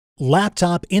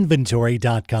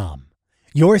LaptopInventory.com,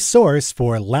 your source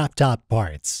for laptop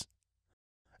parts.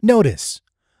 Notice,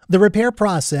 the repair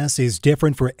process is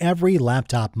different for every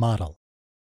laptop model.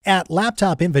 At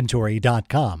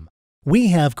LaptopInventory.com, we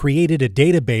have created a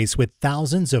database with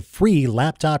thousands of free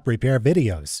laptop repair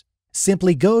videos.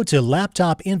 Simply go to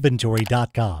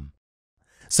LaptopInventory.com.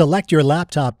 Select your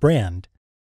laptop brand,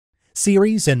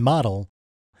 series and model,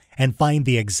 and find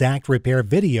the exact repair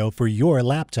video for your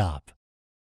laptop.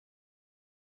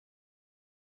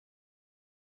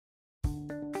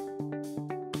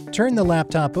 Turn the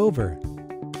laptop over.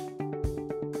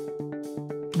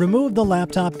 Remove the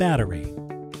laptop battery.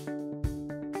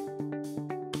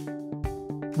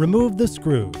 Remove the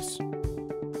screws.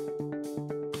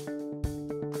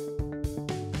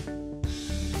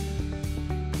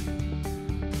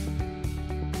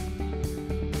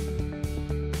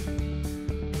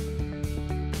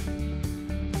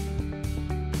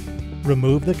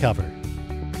 Remove the cover.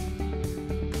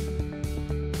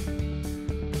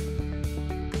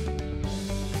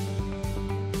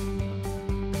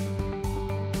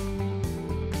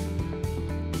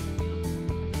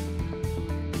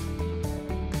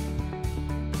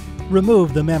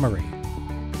 Remove the memory.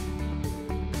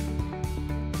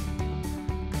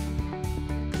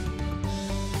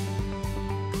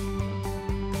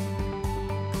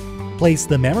 Place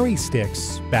the memory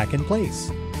sticks back in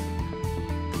place.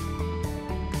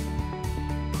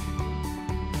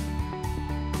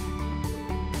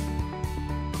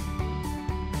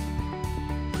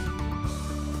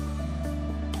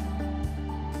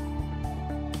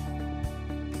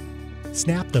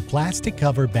 Snap the plastic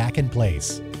cover back in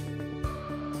place.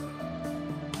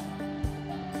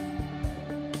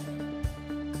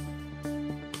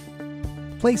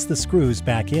 Place the screws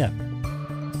back in.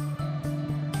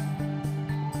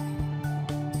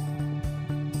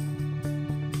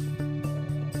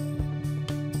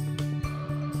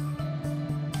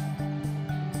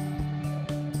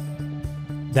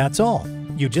 That's all.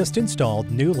 You just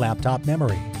installed new laptop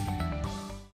memory.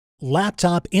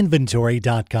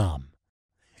 LaptopInventory.com,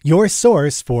 your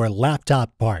source for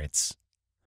laptop parts.